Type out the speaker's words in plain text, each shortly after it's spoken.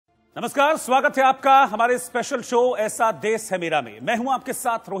नमस्कार, स्वागत है आपका हमारे स्पेशल शो ऐसा देश है मेरा में। मैं हूं आपके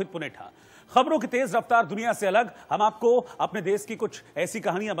साथ रोहित पुनेठा। खबरों की तेज रफ्तार दुनिया से अलग हम आपको अपने देश की कुछ ऐसी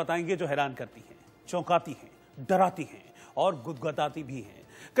कहानियां बताएंगे जो हैरान करती हैं, चौंकाती हैं, डराती हैं और गुदगुदाती भी हैं।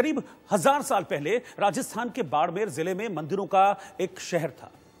 करीब 1000 साल पहले राजस्थान के बाड़मेर जिले में मंदिरों का एक शहर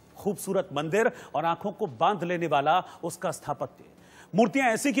था। खूबसूरत मंदिर और आंखों को बांध लेने वाला उसका स्थापत्य, मूर्तियां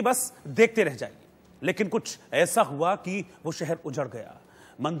ऐसी कि बस देखते रह जाएंगे। लेकिन कुछ ऐसा हुआ कि वो शहर उजड़ गया।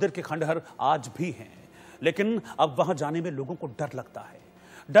 मंदिर के खंडहर आज भी हैं, लेकिन अब वहां जाने में लोगों को डर लगता है।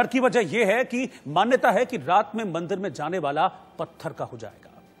 डर की वजह यह है कि मान्यता है कि रात में मंदिर में जाने वाला पत्थर का हो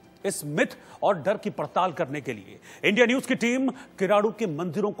जाएगा। इस मिथ और डर की पड़ताल करने के लिए इंडिया न्यूज की टीम किराड़ू के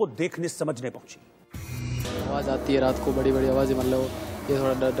मंदिरों को देखने समझने पहुंची। आवाज आती है रात को, बड़ी बड़ी आवाजें, मतलब ये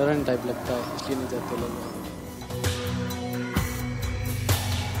थोड़ा डरन टाइप लगता है, इसलिए नहीं जाते लोग।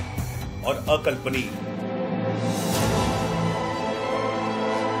 और अकल्पनीय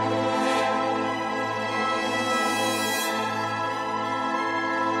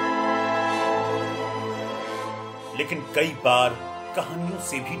लेकिन कई बार कहानियों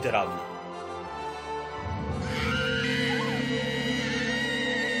से भी डरावना।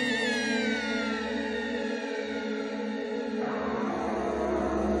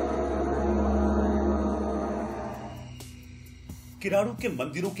 किराड़ू के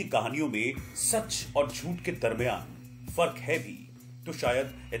मंदिरों की कहानियों में सच और झूठ के दरमियान फर्क है भी, तो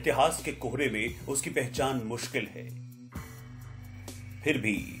शायद इतिहास के कोहरे में उसकी पहचान मुश्किल है। फिर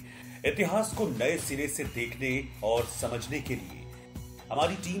भी इतिहास को नए सिरे से देखने और समझने के लिए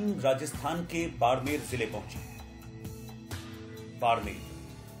हमारी टीम राजस्थान के बाड़मेर जिले पहुंची। बाड़मेर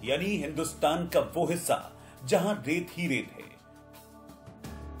यानी हिंदुस्तान का वो हिस्सा जहां रेत ही रेत है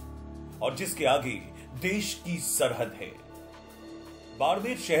और जिसके आगे देश की सरहद है।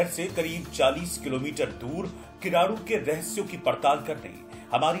 बाड़मेर शहर से करीब 40 किलोमीटर दूर किराड़ू के रहस्यों की पड़ताल करने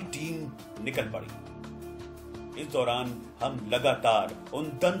हमारी टीम निकल पड़ी। इस दौरान हम लगातार उन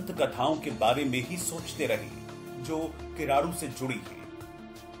दंत कथाओं के बारे में ही सोचते रहे जो किराड़ू से जुड़ी हैं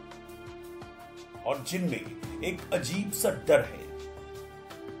और जिनमें एक अजीब सा डर है।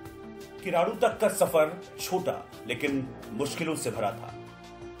 किराड़ू तक का सफर छोटा लेकिन मुश्किलों से भरा था।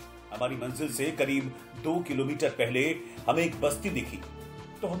 हमारी मंजिल से करीब 2 किलोमीटर पहले हमें एक बस्ती दिखी,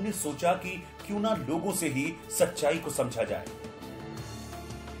 तो हमने सोचा कि क्यों ना लोगों से ही सच्चाई को समझा जाए।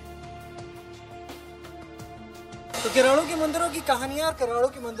 तो किराड़ू के मंदिरों की कहानियां और किराड़ू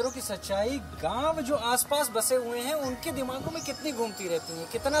के मंदिरों की सच्चाई गांव जो आसपास बसे हुए हैं उनके दिमागों में कितनी घूमती रहती है,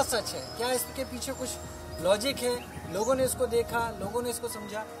 कितना सच है, क्या इसके पीछे कुछ लॉजिक है? लोगों ने इसको देखा, लोगों ने इसको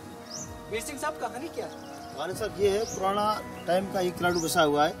समझा। वीर सिंह साहब, कहानी क्या है? कहानी साहब ये है, पुराना टाइम का ये किराड़ू बसा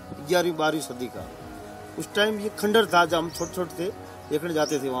हुआ है 11वीं-12वीं सदी का। उस टाइम ये खंडर था, जब हम छोटे छोटे थे देखने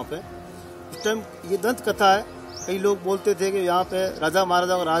जाते थे वहाँ पे। उस टाइम ये दंत कथा है। कई लोग बोलते थे कि यहाँ पे राजा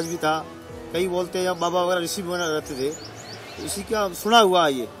महाराजा का राज भी था। कई बोलते हैं बाबा वगैरह ऋषि वगैरह रहते थे, तो इसी का सुना हुआ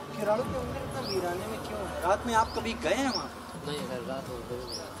है। ये किराड़ू के मंदिर इतना वीराने में क्यों है? रात में आप कभी गए हैं वहाँ? नहीं, रात हो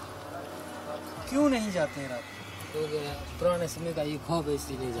गई। क्यों नहीं जाते हैं रात? तो पुराने समय का ये खौफ है,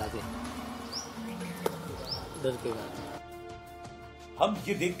 इसलिए नहीं जाते, डर के बाद। हम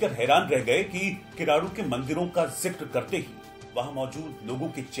ये देखकर हैरान रह गए कि किराड़ू के मंदिरों का जिक्र करते ही वहां मौजूद लोगों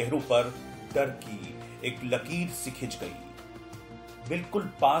के चेहरों पर डर की एक लकीर सी खिंच गई। बिल्कुल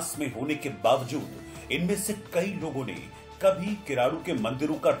पास में होने के बावजूद इनमें से कई लोगों ने कभी किराड़ू के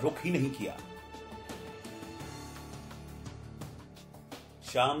मंदिरों का रुख ही नहीं किया।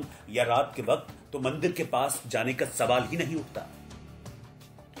 शाम या रात के वक्त तो मंदिर के पास जाने का सवाल ही नहीं उठता,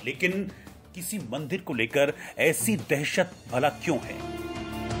 लेकिन किसी मंदिर को लेकर ऐसी दहशत भला क्यों है?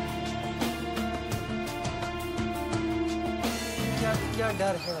 क्या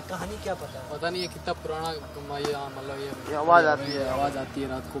डर है? कहानी क्या पता नहीं, ये कितना पुराना, मतलब ये आवाज आती है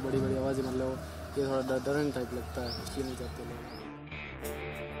रात को, बड़ी बड़ी आवाजें, मतलब ये थोड़ा डरन टाइप लगता है, इसलिए नहीं जाते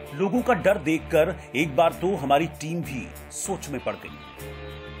लोग। लोगों का डर देखकर एक बार तो हमारी टीम भी सोच में पड़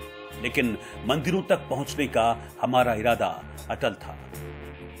गई, लेकिन मंदिरों तक पहुंचने का हमारा इरादा अटल था।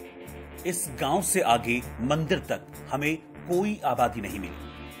 इस गांव से आगे मंदिर तक हमें कोई आबादी नहीं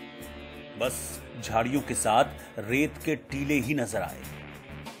मिली, बस झाड़ियों के साथ रेत के टीले ही नजर आए।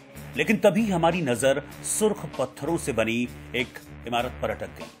 लेकिन तभी हमारी नजर सुर्ख पत्थरों से बनी एक इमारत पर अटक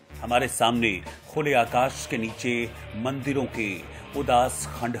गई। हमारे सामने खुले आकाश के नीचे मंदिरों के उदास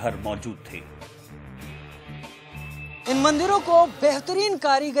खंडहर मौजूद थे। इन मंदिरों को बेहतरीन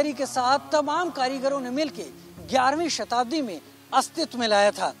कारीगरी के साथ तमाम कारीगरों ने मिलकर 11वीं शताब्दी में अस्तित्व में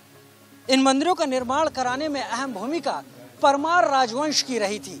लाया था। इन मंदिरों का निर्माण कराने में अहम भूमिका परमार राजवंश की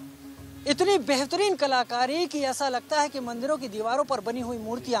रही थी। इतनी बेहतरीन कलाकारी कि ऐसा लगता है कि मंदिरों की दीवारों पर बनी हुई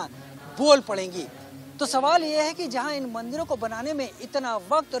मूर्तियां बोल पड़ेंगी। तो सवाल यह है कि जहां इन मंदिरों को बनाने में इतना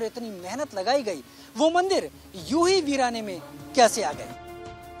वक्त और इतनी मेहनत लगाई गई, वो मंदिर यूं ही वीराने में कैसे आ गए?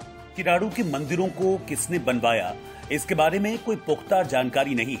 किराडू के मंदिरों को किसने बनवाया, इसके बारे में कोई पुख्ता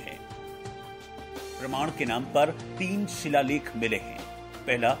जानकारी नहीं है। प्रमाण के नाम पर 3 शिलालेख मिले हैं।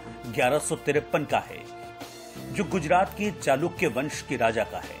 पहला 1153 का है, जो गुजरात के चालुक्य वंश के राजा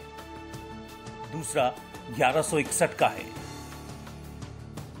का है। दूसरा 1161 का है,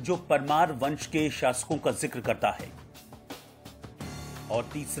 जो परमार वंश के शासकों का जिक्र करता है। और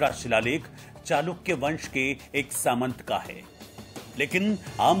तीसरा शिलालेख चालुक्य वंश के एक सामंत का है। लेकिन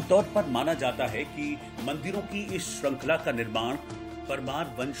आमतौर पर माना जाता है कि मंदिरों की इस श्रृंखला का निर्माण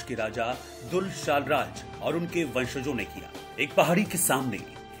परमार वंश के राजा दुलशालराज और उनके वंशजों ने किया। एक पहाड़ी के सामने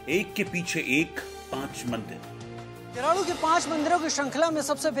एक के पीछे एक 5 मंदिर। किराडू के 5 मंदिरों की श्रृंखला में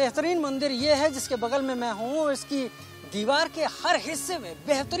सबसे बेहतरीन मंदिर ये है जिसके बगल में मैं हूँ। इसकी दीवार के हर हिस्से में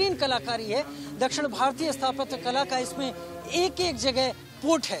बेहतरीन कलाकारी है। दक्षिण भारतीय स्थापत्य कला का इसमें एक एक जगह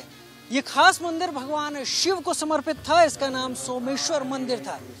पुट है। ये खास मंदिर भगवान शिव को समर्पित था। इसका नाम सोमेश्वर मंदिर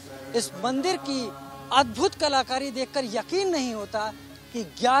था। इस मंदिर की अद्भुत कलाकारी देखकर यकीन नहीं होता कि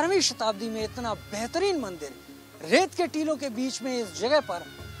 11वीं शताब्दी में इतना बेहतरीन मंदिर रेत के टीलों के बीच में इस जगह पर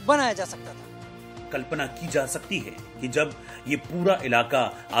बनाया जा सकता था। कल्पना की जा सकती है कि जब ये पूरा इलाका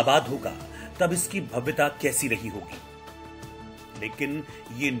आबाद होगा तब इसकी भव्यता कैसी रही होगी। लेकिन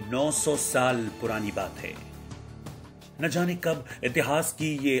ये 900 साल पुरानी बात है। न जाने कब इतिहास की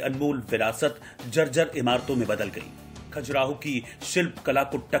ये अनमोल विरासत जर्जर इमारतों में बदल गई। खजुराहो की शिल्प कला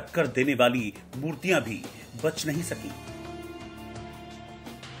को टक्कर देने वाली मूर्तियां भी बच नहीं सकी।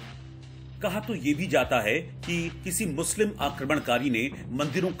 कहा तो यह भी जाता है कि किसी मुस्लिम आक्रमणकारी ने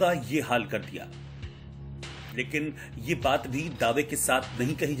मंदिरों का ये हाल कर दिया। लेकिन ये बात भी दावे के साथ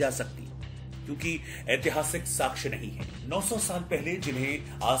नहीं कही जा सकती, क्योंकि ऐतिहासिक साक्ष्य नहीं है। 900 साल पहले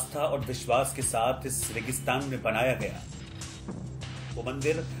जिन्हें आस्था और विश्वास के साथ इस रेगिस्तान में बनाया गया, वो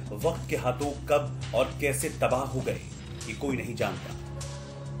मंदिर वक्त के हाथों कब और कैसे तबाह हो गए ये कोई नहीं जानता।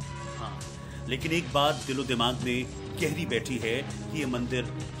 हाँ, लेकिन एक बात दिलो दिमाग में गहरी बैठी है कि ये मंदिर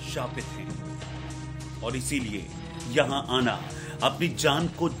शापित है और इसीलिए यहां आना अपनी जान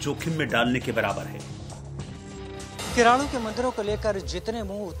को जोखिम में डालने के बराबर है। किराडू के मंदिरों को लेकर जितने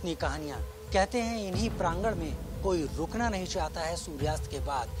मुंह उतनी कहानियां। कहते हैं इन्हीं प्रांगण में कोई रुकना नहीं चाहता है सूर्यास्त के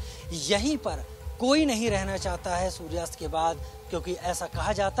बाद। यहीं पर कोई नहीं रहना चाहता है सूर्यास्त के बाद, क्योंकि ऐसा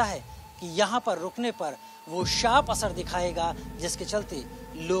कहा जाता है कि यहाँ पर रुकने पर वो शाप असर दिखाएगा, जिसके चलते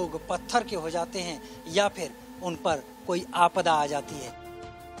लोग पत्थर के हो जाते हैं या फिर उन पर कोई आपदा आ जाती है।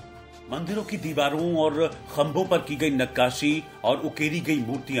 मंदिरों की दीवारों और खंभों पर की गई नक्काशी और उकेरी गई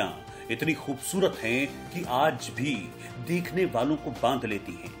मूर्तियां इतनी खूबसूरत हैं कि आज भी देखने वालों को बांध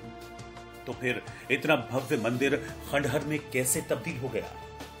लेती हैं। तो फिर इतना भव्य मंदिर खंडहर में कैसे तब्दील हो गया?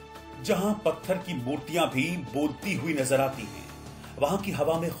 जहां पत्थर की मूर्तियां भी बोलती हुई नजर आती हैं, वहां की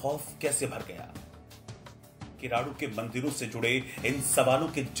हवा में खौफ कैसे भर गया? किराडू के मंदिरों से जुड़े इन सवालों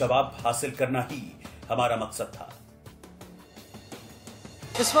के जवाब हासिल करना ही हमारा मकसद था।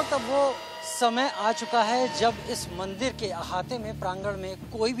 इस वक्त अब वो समय आ चुका है जब इस मंदिर के अहाते में, प्रांगण में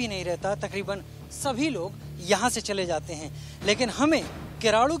कोई भी नहीं रहता। तकरीबन सभी लोग यहाँ से चले जाते हैं। लेकिन हमें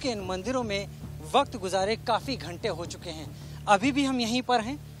किराडू के इन मंदिरों में वक्त गुजारे काफी घंटे हो चुके हैं। अभी भी हम यहीं पर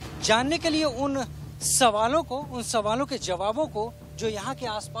हैं, जानने के लिए उन सवालों के जवाबों को जो यहाँ के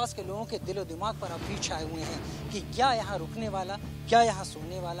आसपास के लोगों के दिलो दिमाग पर अभी छाए हुए हैं कि क्या यहाँ रुकने वाला, क्या यहाँ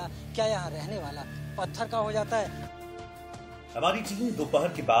सोने वाला, क्या यहाँ रहने वाला पत्थर का हो जाता है। हमारी टीम दोपहर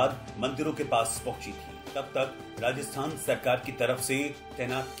के बाद मंदिरों के पास पहुंची थी। तब तक राजस्थान सरकार की तरफ से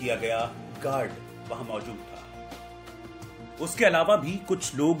तैनात किया गया गार्ड वहां मौजूद था। उसके अलावा भी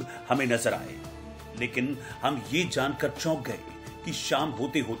कुछ लोग हमें नजर आए, लेकिन हम ये जानकर चौंक गए कि शाम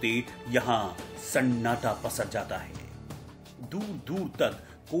होते होते यहाँ सन्नाटा पसर जाता है। दूर दूर तक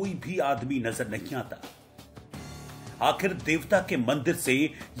कोई भी आदमी नजर नहीं आता। आखिर देवता के मंदिर से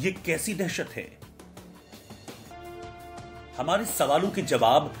ये कैसी दहशत है? हमारे सवालों के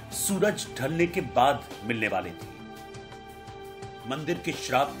जवाब सूरज ढलने के बाद मिलने वाले थे। मंदिर के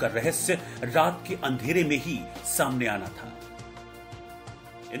श्राप का रहस्य रात के अंधेरे में ही सामने आना था।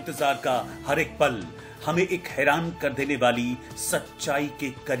 इंतजार का हर एक पल हमें एक हैरान कर देने वाली सच्चाई के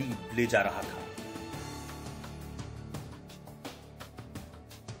करीब ले जा रहा था।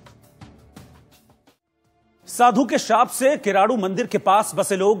 साधु के शाप से किराडू मंदिर के पास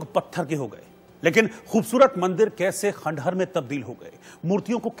बसे लोग पत्थर के हो गए, लेकिन खूबसूरत मंदिर कैसे खंडहर में तब्दील हो गए?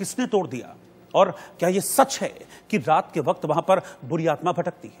 मूर्तियों को किसने तोड़ दिया? और क्या यह सच है कि रात के वक्त वहां पर बुरी आत्मा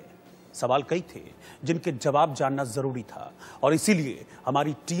भटकती है? सवाल कई थे जिनके जवाब जानना जरूरी था, और इसीलिए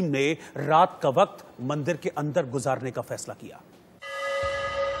हमारी टीम ने रात का वक्त मंदिर के अंदर गुजारने का फैसला किया।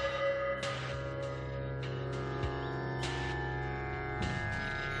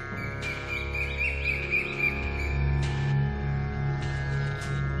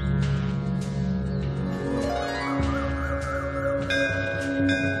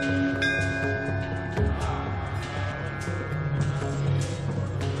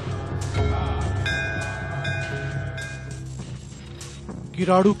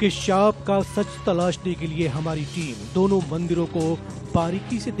 किराड़ू के शाप का सच तलाशने के लिए हमारी टीम दोनों मंदिरों को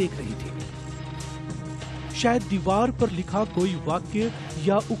बारीकी से देख रही थी। शायद दीवार पर लिखा कोई वाक्य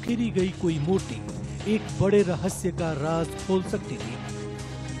या उकेरी गई कोई मूर्ति एक बड़े रहस्य का राज खोल सकती थी।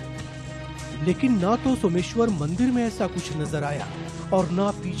 लेकिन ना तो सोमेश्वर मंदिर में ऐसा कुछ नजर आया और ना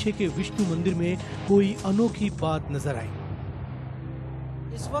पीछे के विष्णु मंदिर में कोई अनोखी बात नजर आई।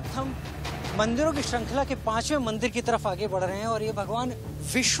 इस वक्त हम मंदिरों की श्रृंखला के 5वें मंदिर की तरफ आगे बढ़ रहे हैं और ये भगवान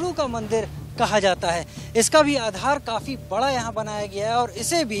विष्णु का मंदिर कहा जाता है। इसका भी आधार काफी बड़ा यहाँ बनाया गया है और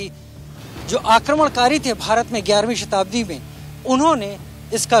इसे भी जो आक्रमणकारी थे भारत में 11वीं शताब्दी में, उन्होंने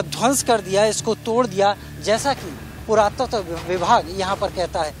इसका ध्वंस कर दिया, इसको तोड़ दिया, जैसा कि पुरातत्व विभाग यहाँ पर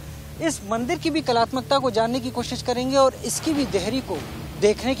कहता है। इस मंदिर की भी कलात्मकता को जानने की कोशिश करेंगे और इसकी भी देहरी को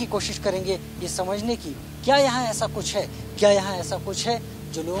देखने की कोशिश करेंगे, ये समझने की क्या यहाँ ऐसा कुछ है, क्या यहाँ ऐसा कुछ है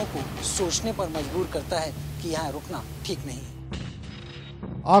जो लोगों को सोचने पर मजबूर करता है कि यहाँ रुकना ठीक नहीं है।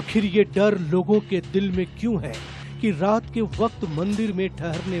 आखिर ये डर लोगों के दिल में क्यों है कि रात के वक्त मंदिर में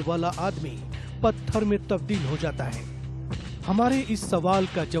ठहरने वाला आदमी पत्थर में तब्दील हो जाता है? हमारे इस सवाल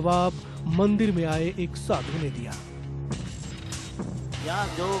का जवाब मंदिर में आए एक साधु ने दिया। यहाँ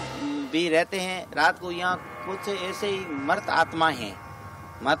जो भी रहते हैं रात को, यहाँ कुछ ऐसे ही मर्त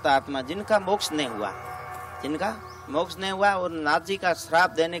आत्मा जिनका मोक्ष नहीं हुआ और नाथ जी का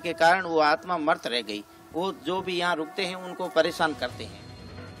श्राप देने के कारण वो आत्मा मर्त रह गई। वो जो भी यहाँ रुकते हैं उनको परेशान करते हैं।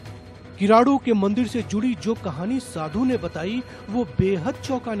 किराड़ू के मंदिर से जुड़ी जो कहानी साधु ने बताई वो बेहद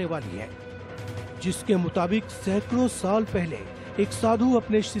चौंकाने वाली है, जिसके मुताबिक सैकड़ों साल पहले एक साधु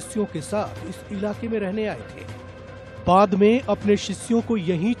अपने शिष्यों के साथ इस इलाके में रहने आए थे। बाद में अपने शिष्यों को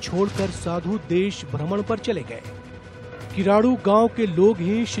यहीं छोड़कर साधु देश भ्रमण पर चले गए। किराड़ू गांव के लोग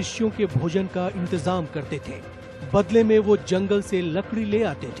ही शिष्यों के भोजन का इंतजाम करते थे, बदले में वो जंगल से लकड़ी ले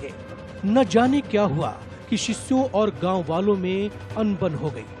आते थे। न जाने क्या हुआ कि शिष्यों और गांव वालों में अनबन हो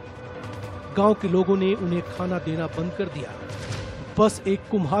गई। गांव के लोगों ने उन्हें खाना देना बंद कर दिया। बस एक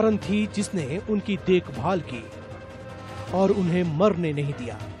कुम्हारन थी जिसने उनकी देखभाल की और उन्हें मरने नहीं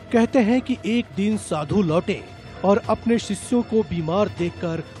दिया। कहते हैं कि एक दिन साधु लौटे और अपने शिष्यों को बीमार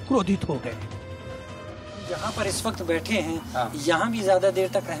देखकर क्रोधित हो गए। यहाँ पर इस वक्त बैठे हैं, यहाँ भी ज्यादा देर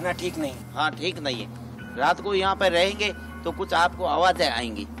तक रहना ठीक नहीं। हाँ, ठीक नहीं है। रात को यहाँ पर रहेंगे तो कुछ आपको आवाजें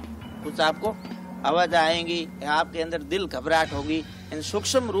आएंगी, आपके अंदर दिल घबराहट होगी। इन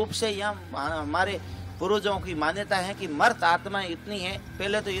सूक्ष्म रूप से यहाँ हमारे पूर्वजों की मान्यता है कि मर्त आत्मा इतनी है,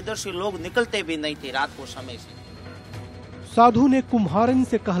 पहले तो इधर से लोग निकलते भी नहीं थे रात को समय से। साधु ने कुम्हारन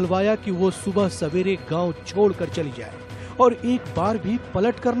से कहलवाया कि वो सुबह सवेरे गांव छोड़कर चली जाए और एक बार भी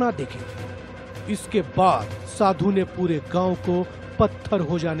पलट कर ना देखे। इसके बाद साधु ने पूरे गांव को पत्थर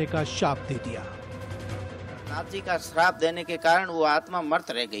हो जाने का शाप दे दिया। नाथ जी का श्राप देने के कारण वो आत्मा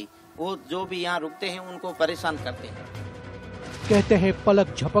मर्त रह गई। वो जो भी यहाँ रुकते हैं उनको परेशान करते हैं। कहते हैं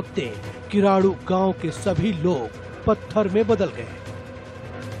पलक झपकते किराड़ू गांव के सभी लोग पत्थर में बदल गए।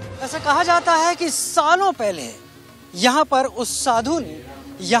 ऐसा कहा जाता है कि सालों पहले यहाँ पर उस साधु ने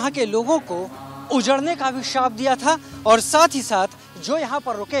यहाँ के लोगों को उजड़ने का भी शाप दिया था और साथ ही साथ जो यहाँ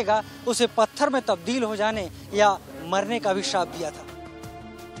पर रुकेगा उसे पत्थर में तब्दील हो जाने या मरने का भी शाप दिया था।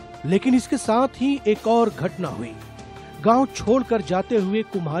 लेकिन इसके साथ ही एक और घटना हुई। गांव छोड़कर जाते हुए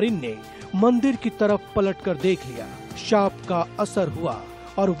कुम्हारिन ने मंदिर की तरफ पलटकर देख लिया। शाप का असर हुआ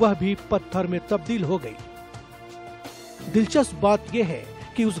और वह भी पत्थर में तब्दील हो गई। दिलचस्प बात यह है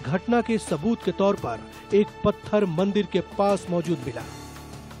कि उस घटना के सबूत के तौर पर एक पत्थर मंदिर के पास मौजूद मिला।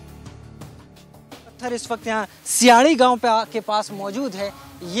 पत्थर इस वक्त यहाँ सियाड़ी गांव के पास मौजूद है।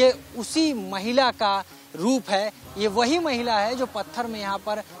 ये उसी महिला का रूप है, ये वही महिला है जो पत्थर में यहाँ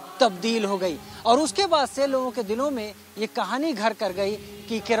पर तब्दील हो गई। और उसके बाद से लोगों के दिलों में ये कहानी घर कर गई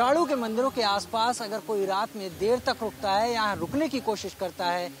कि किराड़ू के मंदिरों के आसपास अगर कोई रात में देर तक रुकता है, यहाँ रुकने की कोशिश करता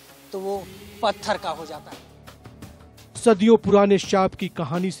है, तो वो पत्थर का हो जाता है। सदियों पुराने शाप की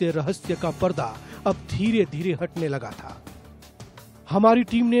कहानी से रहस्य का पर्दा अब धीरे धीरे हटने लगा था। हमारी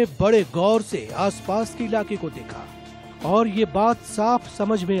टीम ने बड़े गौर से आसपास के इलाके को देखा और ये बात साफ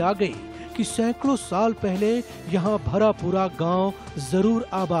समझ में आ गई कि सैकड़ों साल पहले यहाँ भरा पूरा गांव जरूर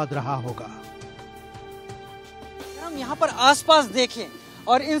आबाद रहा होगा। हम यहाँ पर आसपास देखें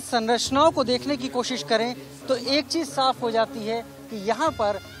और इन संरचनाओं को देखने की कोशिश करें तो एक चीज साफ हो जाती है कि यहाँ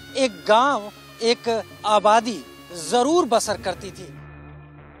पर एक गांव, एक आबादी जरूर बसर करती थी।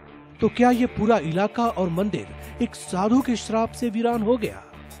 तो क्या ये पूरा इलाका और मंदिर एक साधु के श्राप से वीरान हो गया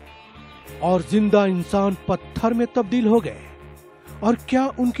और जिंदा इंसान पत्थर में तब्दील हो गए? और क्या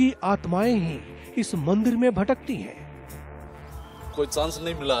उनकी आत्माएं ही इस मंदिर में भटकती हैं? कोई चांस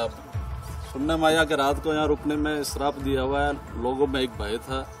नहीं मिला। सुनने में आया कि रात को यहाँ रुकने में श्राप दिया हुआ है। लोगों में एक भय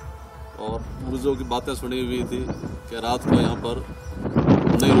था और पूर्वजों की बातें सुनी हुई थी कि रात को यहाँ पर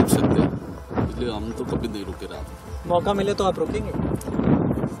नहीं रुक सकते, इसलिए हम तो कभी नहीं रुके रात। मौका मिले तो आप रुकेंगे?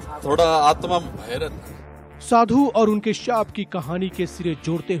 थोड़ा आत्मा भय रहता है। साधु और उनके शाप की कहानी के सिरे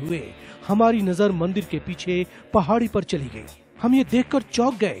जोड़ते हुए हमारी नजर मंदिर के पीछे पहाड़ी पर चली गई। हम ये देखकर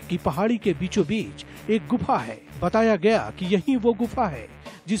चौंक गए कि पहाड़ी के बीचों बीच एक गुफा है। बताया गया कि यही वो गुफा है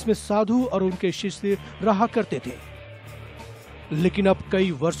जिसमें साधु और उनके शिष्य रहा करते थे। लेकिन अब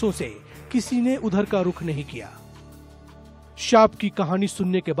कई वर्षों से किसी ने उधर का रुख नहीं किया। शाप की कहानी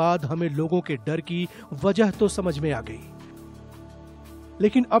सुनने के बाद हमें लोगों के डर की वजह तो समझ में आ गई,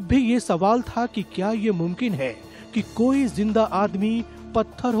 लेकिन अब भी ये सवाल था कि क्या ये मुमकिन है कि कोई जिंदा आदमी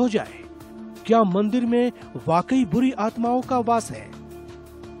पत्थर हो जाए? क्या मंदिर में वाकई बुरी आत्माओं का वास है?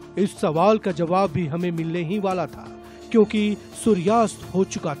 इस सवाल का जवाब भी हमें मिलने ही वाला था, क्योंकि सूर्यास्त हो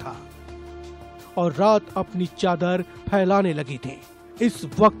चुका था और रात अपनी चादर फैलाने लगी थी। इस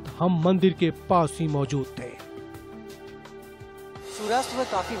वक्त हम मंदिर के पास ही मौजूद थे। सूर्यास्त हुए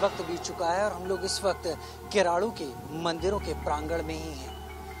काफी वक्त बीत चुका है और हम लोग इस वक्त किराड़ू के मंदिरों के प्रांगण में ही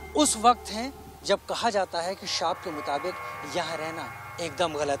हैं। उस वक्त है जब कहा जाता है कि शाप के मुताबिक यहाँ रहना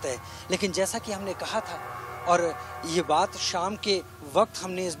एकदम गलत है। लेकिन जैसा कि हमने कहा था, और ये बात शाम के वक्त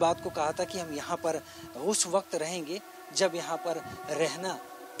हमने इस बात को कहा था कि हम यहाँ पर उस वक्त रहेंगे जब यहाँ पर रहना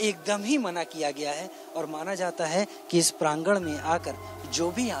एकदम ही मना किया गया है। और माना जाता है कि इस प्रांगण में आकर जो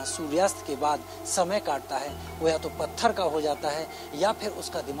भी यहाँ सूर्यास्त के बाद समय काटता है वो या तो पत्थर का हो जाता है या फिर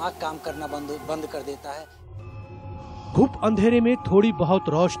उसका दिमाग काम करना बंद कर देता है। घुप अंधेरे में थोड़ी बहुत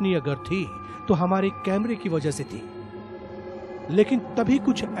रोशनी अगर थी तो हमारे कैमरे की वजह से थी, लेकिन तभी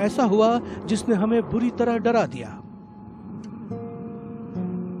कुछ ऐसा हुआ जिसने हमें बुरी तरह डरा दिया।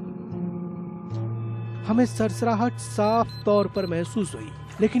 हमें सरसराहट साफ तौर पर महसूस हुई,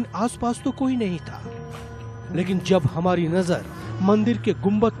 लेकिन आसपास तो कोई नहीं था। लेकिन जब हमारी नजर मंदिर के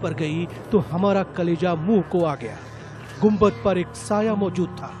गुंबद पर गई तो हमारा कलेजा मुंह को आ गया। गुंबद पर एक साया मौजूद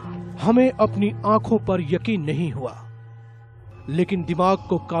था। हमें अपनी आंखों पर यकीन नहीं हुआ, लेकिन दिमाग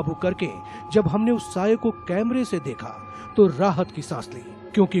को काबू करके जब हमने उस साये को कैमरे से देखा तो राहत की सांस ली,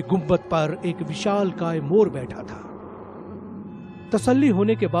 क्योंकि गुंबद पर एक विशालकाय मोर बैठा था। तसल्ली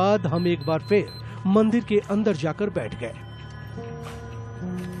होने के बाद हम एक बार फिर मंदिर के अंदर जाकर बैठ गए।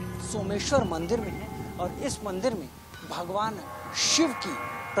 सोमेश्वर मंदिर में है और इस मंदिर में भगवान शिव की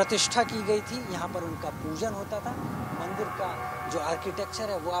प्रतिष्ठा की गई थी। यहाँ पर उनका पूजन होता था। मंदिर का जो आर्किटेक्चर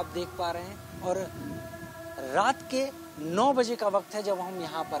है वो आप देख पा रहे हैं। और रात के 9 बजे का वक्त है जब हम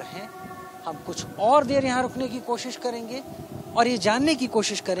यहाँ पर हैं। हम कुछ और देर यहाँ रुकने की कोशिश करेंगे और ये जानने की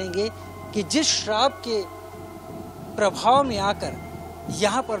कोशिश करेंगे कि जिस श्राप के प्रभाव में आकर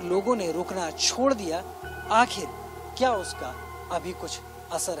यहाँ पर लोगों ने रुकना छोड़ दिया, आखिर क्या उसका अभी कुछ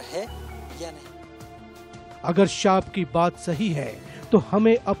असर है या नहीं। अगर शाप की बात सही है तो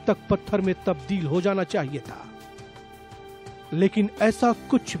हमें अब तक पत्थर में तब्दील हो जाना चाहिए था, लेकिन ऐसा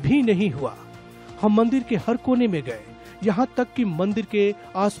कुछ भी नहीं हुआ। हम मंदिर के हर कोने में गए, यहाँ तक कि मंदिर के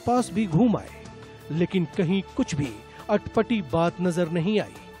आसपास भी घूम आए, लेकिन कहीं कुछ भी अटपटी बात नजर नहीं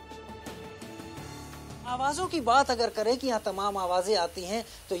आई। आवाजों की बात अगर करें कि यहाँ तमाम आवाजें आती हैं,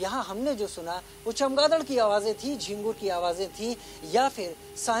 तो यहाँ हमने जो सुना वो चमगादड़ की आवाजें थी, झिंगुर की आवाजें थी, या फिर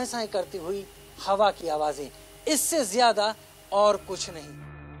साए साए करती हुई हवा की आवाजें। इससे ज्यादा और कुछ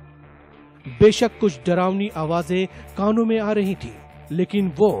नहीं। बेशक कुछ डरावनी आवाजें कानों में आ रही थी,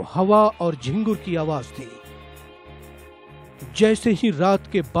 लेकिन वो हवा और झिंगुर की आवाज थी। जैसे ही रात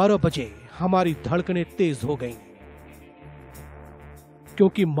के 12 बजे हमारी धड़कनें तेज हो गईं,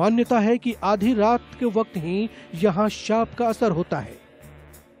 क्योंकि मान्यता है कि आधी रात के वक्त ही यहाँ शाप का असर होता है।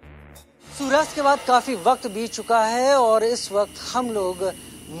 सूर्यास्त के बाद काफी वक्त बीत चुका है और इस वक्त हम लोग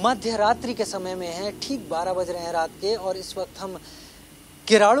मध्य रात्रि के समय में हैं। ठीक 12 बज रहे हैं रात के और इस वक्त हम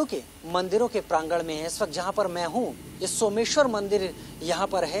किराड़ू के मंदिरों के प्रांगण में हैं। इस वक्त जहाँ पर मैं हूँ, ये सोमेश्वर मंदिर यहाँ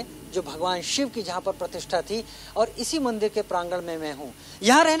पर है जो भगवान शिव की जहाँ पर प्रतिष्ठा थी, और इसी मंदिर के प्रांगण में मैं हूँ।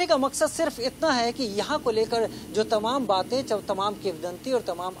 यहाँ रहने का मकसद सिर्फ इतना है कि यहाँ को लेकर जो तमाम बातें, जो तमाम किंवदंती और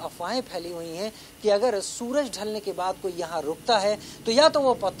तमाम अफवाहें फैली हुई हैं कि अगर सूरज ढलने के बाद कोई यहाँ रुकता है तो या तो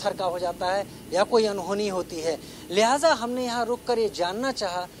वो पत्थर का हो जाता है या कोई अनहोनी होती है। लिहाजा हमने यहाँ रुक कर ये जानना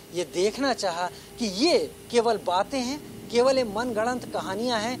चाहा, ये देखना चाहा कि ये केवल बातें हैं, केवल ये मनगढ़ंत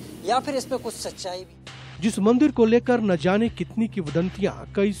कहानियां हैं, या फिर इसमें कुछ सच्चाई भी। जिस मंदिर को लेकर न जाने कितनी किंवदंतियां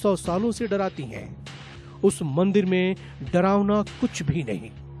कई 100 सालों से डराती हैं, उस मंदिर में डरावना कुछ भी नहीं।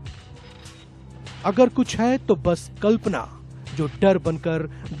 अगर कुछ है तो बस कल्पना, जो डर बनकर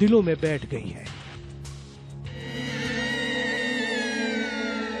दिलों में बैठ गई है।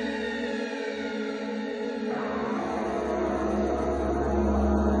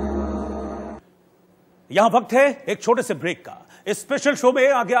 यहां वक्त है एक छोटे से ब्रेक का, इस स्पेशल शो में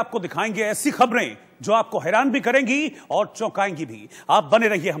आगे आपको दिखाएंगे ऐसी खबरें जो आपको हैरान भी करेंगी और चौंकाएंगी भी। आप बने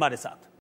रहिए हमारे साथ।